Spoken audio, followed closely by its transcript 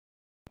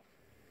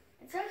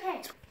It's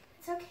okay.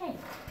 It's okay.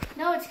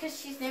 No, it's because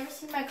she's never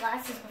seen my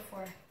glasses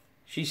before.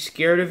 She's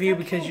scared of you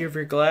because of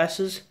your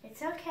glasses?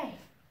 It's okay.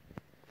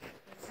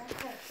 It's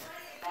okay.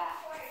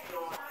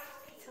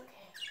 It's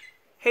okay.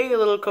 Hey,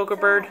 little Coco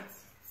bird.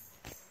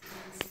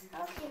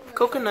 Okay,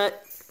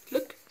 Coconut.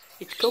 Look,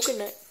 it's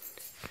Coconut.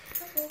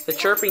 The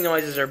chirping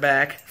noises are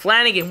back.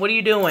 Flanagan, what are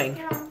you doing?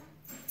 Get on.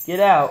 Get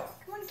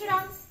out. Come on, get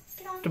on.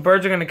 Get on. The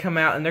birds are going to come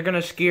out and they're going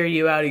to scare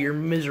you out of your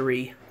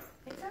misery.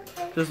 It's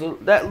okay.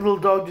 That little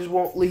dog just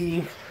won't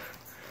leave.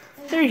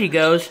 There she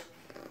goes.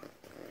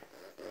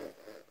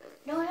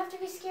 You don't have to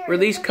be scared.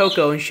 Release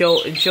Coco and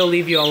she'll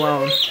leave you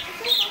alone.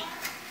 It's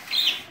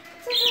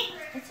okay.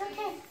 It's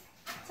okay.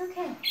 It's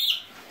okay.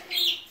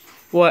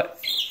 What?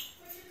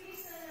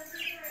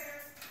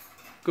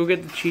 Go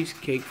get the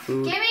cheesecake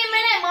food. Give me a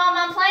minute, Mom.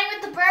 I'm playing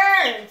with the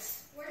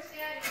birds. Where's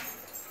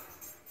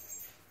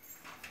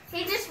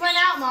Daddy? He just went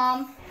out,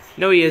 Mom.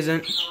 No, he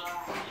isn't.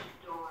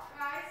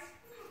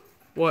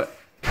 What?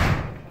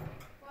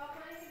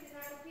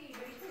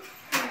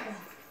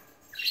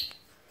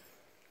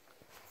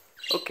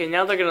 Okay,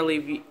 now they're gonna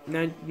leave you.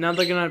 Now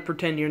they're gonna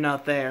pretend you're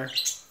not there.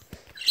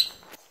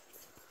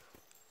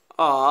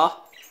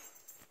 Aw.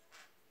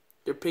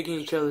 They're picking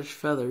each other's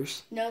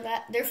feathers. No,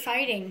 they're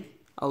fighting.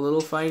 A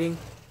little fighting?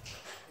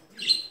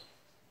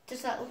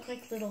 Does that look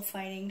like little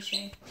fighting,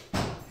 Shay?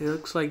 It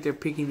looks like they're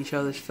picking each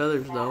other's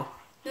feathers, though.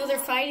 No, they're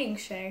fighting,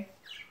 Shay.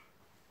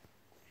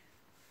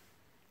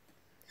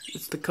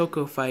 It's the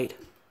Coco fight.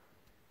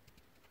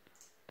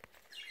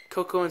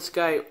 Coco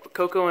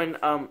and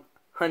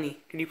Honey,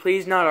 can you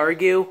please not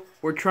argue?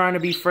 We're trying to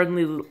be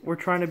friendly. We're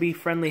trying to be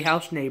friendly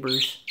house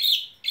neighbors.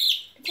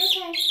 It's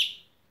okay.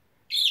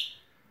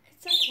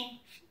 It's okay.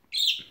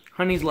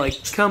 Honey's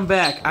like, come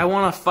back. I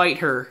want to fight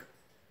her.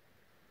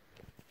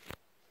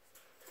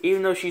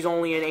 Even though she's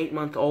only an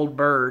 8-month-old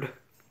bird.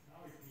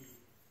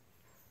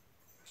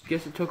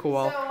 Guess it took a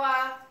while.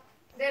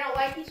 So, they don't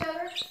like each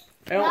other?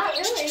 Not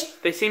really.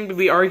 They seem to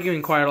be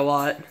arguing quite a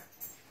lot.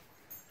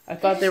 I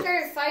thought They just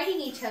started fighting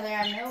each other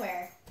out of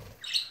nowhere.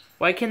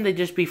 Why can't they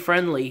just be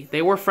friendly?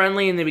 They were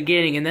friendly in the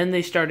beginning, and then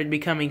they started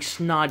becoming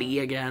snotty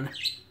again.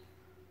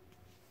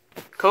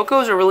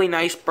 Coco's a really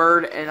nice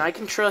bird, and I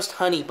can trust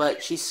Honey,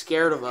 but she's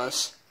scared of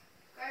us.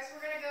 Guys,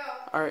 we're gonna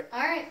go. Alright.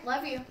 Alright,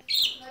 love you.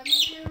 Love you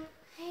too.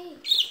 Hey.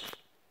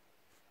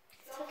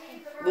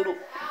 Little.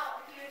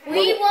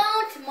 We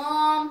won't,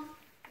 Mom.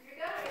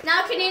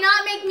 Now, can you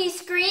not make me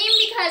scream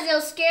because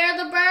it'll scare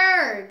the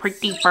birds?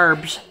 Pretty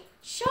burbs.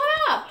 Shut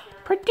up.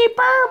 Pretty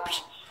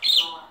burbs.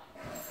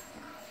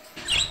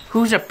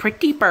 Who's a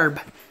pretty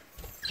burb?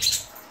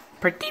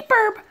 Pretty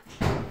burb.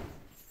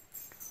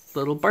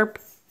 Little burp.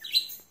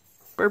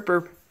 Burp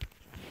burp.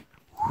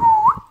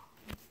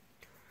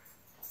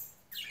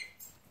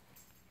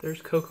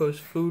 There's Coco's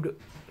food.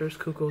 There's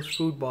Coco's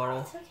food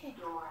bottle. It's okay.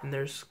 And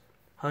there's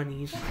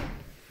Honey's.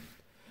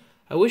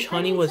 I wish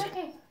Honey was. It's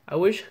okay. I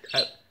wish.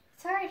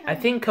 It's alright, I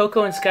think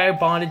Coco and Sky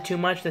bonded too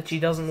much that she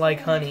doesn't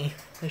like Honey.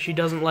 That she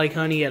doesn't like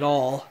Honey at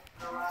all.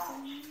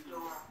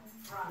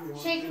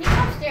 Shay, can you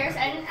come upstairs?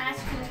 I didn't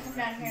ask you to come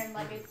down here and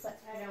let me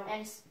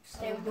and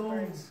stay with the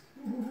birds.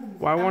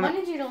 Well, I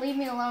wanted you to leave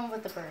me alone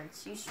with the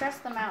birds. You stress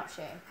them out,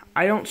 Shay.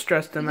 I don't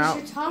stress them out.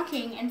 Because you're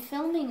talking and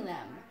filming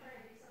them.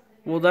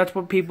 Well, that's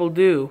what people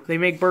do. They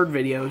make bird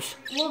videos.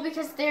 Well,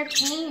 because they're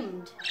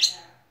tamed.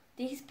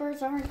 These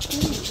birds aren't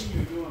tamed.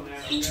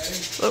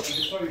 Oh,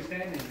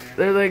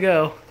 there they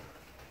go.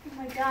 Oh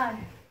my God.